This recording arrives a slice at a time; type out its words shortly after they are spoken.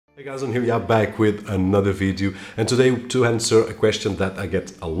Hey guys, and here we are back with another video, and today to answer a question that I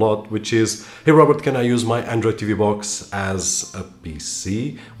get a lot, which is, hey Robert, can I use my Android TV box as a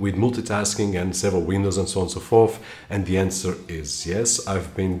PC with multitasking and several windows and so on and so forth? And the answer is yes.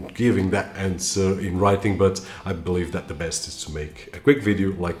 I've been giving that answer in writing, but I believe that the best is to make a quick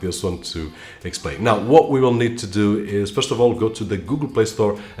video like this one to explain. Now, what we will need to do is, first of all, go to the Google Play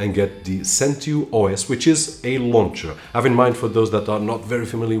Store and get the Sentios OS, which is a launcher. Have in mind, for those that are not very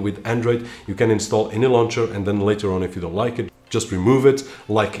familiar with Android, you can install any launcher, and then later on, if you don't like it, just remove it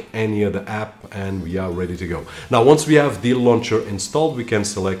like any other app, and we are ready to go. Now, once we have the launcher installed, we can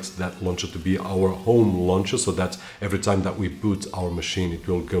select that launcher to be our home launcher, so that every time that we boot our machine, it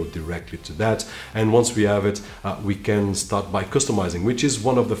will go directly to that. And once we have it, we can start by customizing, which is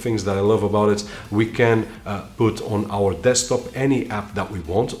one of the things that I love about it. We can put on our desktop any app that we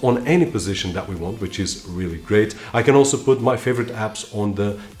want, on any position that we want, which is really great. I can also put my favorite apps on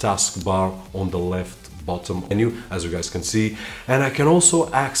the taskbar on the left bottom menu, as you guys can see, and I can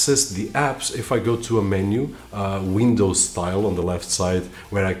also access the apps if I go to a menu, Windows style on the left side,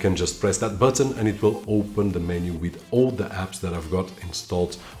 where I can just press that button and it will open the menu with all the apps that I've got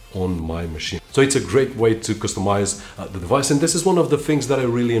installed on my machine. So it's a great way to customize the device, and this is one of the things that I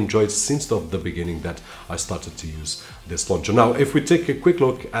really enjoyed since the beginning that I started to use this launcher. Now, if we take a quick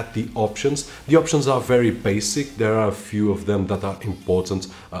look at the options are very basic. There are a few of them that are important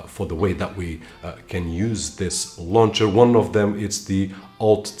for the way that we can use this launcher. One of them is the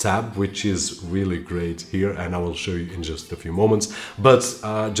Alt tab, which is really great here, and I will show you in just a few moments. But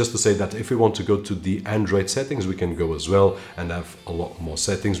just to say that if we want to go to the Android settings, we can go as well and have a lot more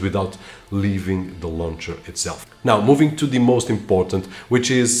settings without leaving the launcher itself. Now, moving to the most important,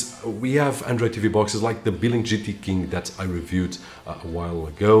 which is, we have Android TV boxes like the Billing GT King that I reviewed a while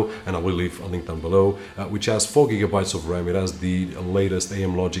ago, and I will leave a link down below, which has 4 GB of RAM. It has the latest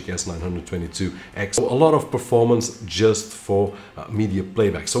AM Logic S922X. So a lot of performance just for media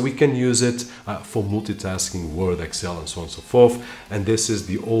playback. So we can use it for multitasking, Word, Excel, and so on and so forth. And this is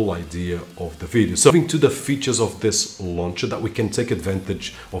the whole idea of the video. So moving to the features of this launcher, that we can take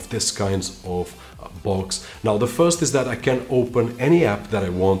advantage of this kinds of box. Now, the first is that I can open any app that I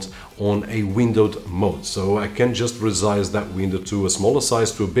want on a windowed mode. So I can just resize that window to a smaller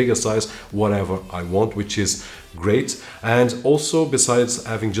size, to a bigger size, whatever I want, which is great. And also, besides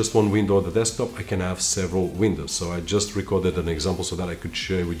having just one window on the desktop, I can have several windows. So I just recorded an example so that I could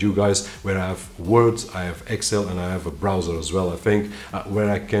share with you guys, where I have Word, I have Excel, and I have a browser as well, I think, where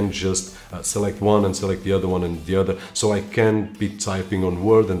I can just select one and select the other one and the other. So I can be typing on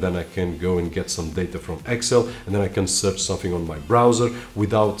Word, and then I can go and get some data from Excel, and then I can search something on my browser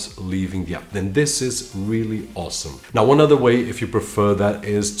without leaving the app. Then this is really awesome. Now, one other way, if you prefer that,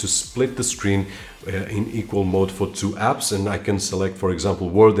 is to split the screen in equal mode for 2 apps, and I can select, for example,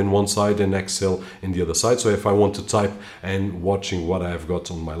 Word in one side and Excel in the other side. So if I want to type and watching what I've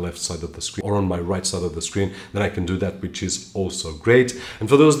got on my left side of the screen or on my right side of the screen, then I can do that, which is also great. And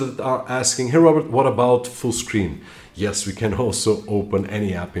for those that are asking, hey Robert, what about full screen? Yes, we can also open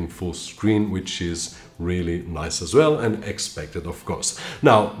any app in full screen, which is really nice as well, and expected, of course.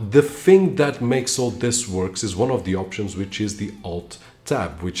 Now, the thing that makes all this works is one of the options, which is the Alt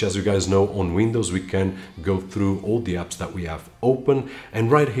tab, which, as you guys know, on Windows we can go through all the apps that we have open,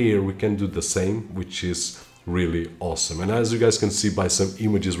 and right here we can do the same, which is really awesome. And as you guys can see by some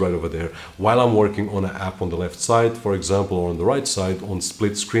images right over there, while I'm working on an app on the left side, for example, or on the right side on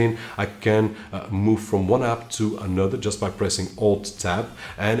split screen, I can move from one app to another just by pressing Alt tab.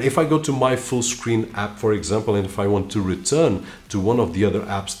 And if I go to my full screen app, for example, and if I want to return to one of the other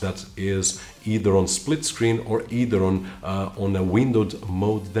apps that is either on split screen or either on a windowed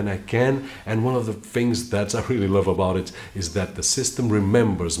mode, then I can. And one of the things that I really love about it is that the system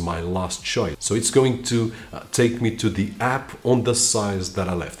remembers my last choice. So it's going to take me to the app on the size that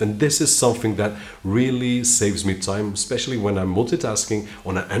I left. And this is something that really saves me time, especially when I'm multitasking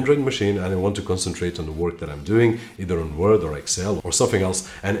on an Android machine and I want to concentrate on the work that I'm doing, either on Word or Excel or something else.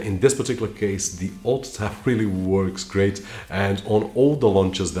 And in this particular case, the Alt tab really works great. And on all the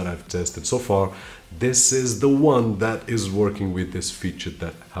launchers that I've tested so far, this is the one that is working with this feature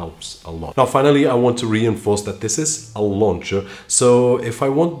that helps a lot. Now, finally, I want to reinforce that this is a launcher. So if I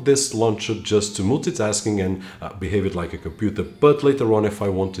want this launcher just to multitasking and behave it like a computer, but later on, if I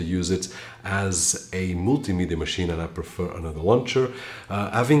want to use it as a multimedia machine and I prefer another launcher,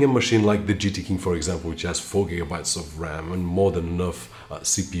 having a machine like the GT King, for example, which has 4 GB of RAM and more than enough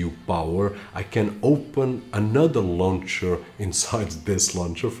CPU power, I can open another launcher inside this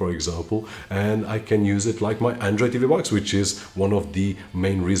launcher, for example, and I can use it like my Android TV box, which is one of the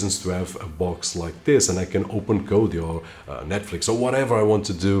main reasons to have a box like this. And I can open Kodi or Netflix or whatever I want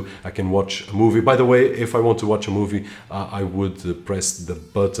to do. I can watch a movie. By the way, if I want to watch a movie, I would press the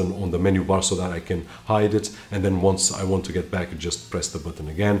button on the menu bar so that I can hide it, and then once I want to get back, just press the button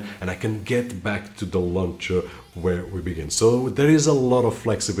again and I can get back to the launcher where we begin. So there is a lot of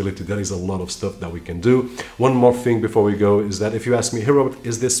flexibility, there is a lot of stuff that we can do. One more thing before we go is that if you ask me, hey Robert,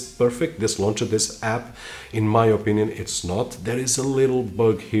 is this perfect, this launcher, this app? In my opinion, it's not. There is a little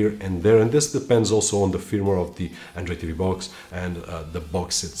bug here and there, and this depends also on the firmware of the Android TV box and the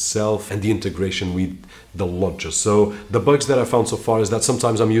box itself and the integration with the launcher. So the bugs that I found so far is that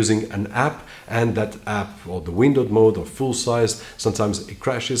sometimes I'm using an app and that app, or the windowed mode or full size, sometimes it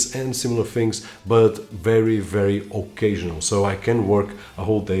crashes and similar things, but very occasional. So I can work a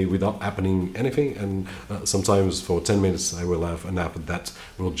whole day without happening anything, and sometimes for 10 minutes I will have an app that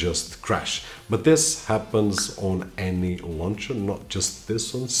will just crash. But this happens on any launcher, not just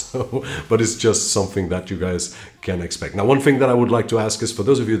this one, so but it's just something that you guys can expect. Now, one thing that I would like to ask is, for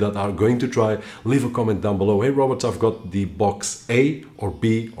those of you that are going to try, leave a comment down below. Hey Robert, I've got the box A or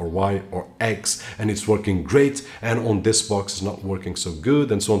B or Y or X and it's working great, and on this box it's not working so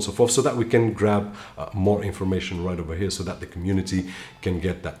good, and so on and so forth, so that we can grab more information right over here so that the community can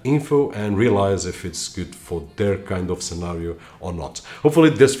get that info and realize if it's good for their kind of scenario or not. Hopefully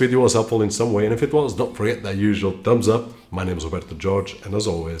this video was helpful in some way, and if it was, don't forget that usual thumbs up. My name is Roberto Jorge, and as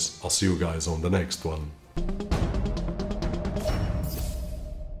always, I'll see you guys on the next one.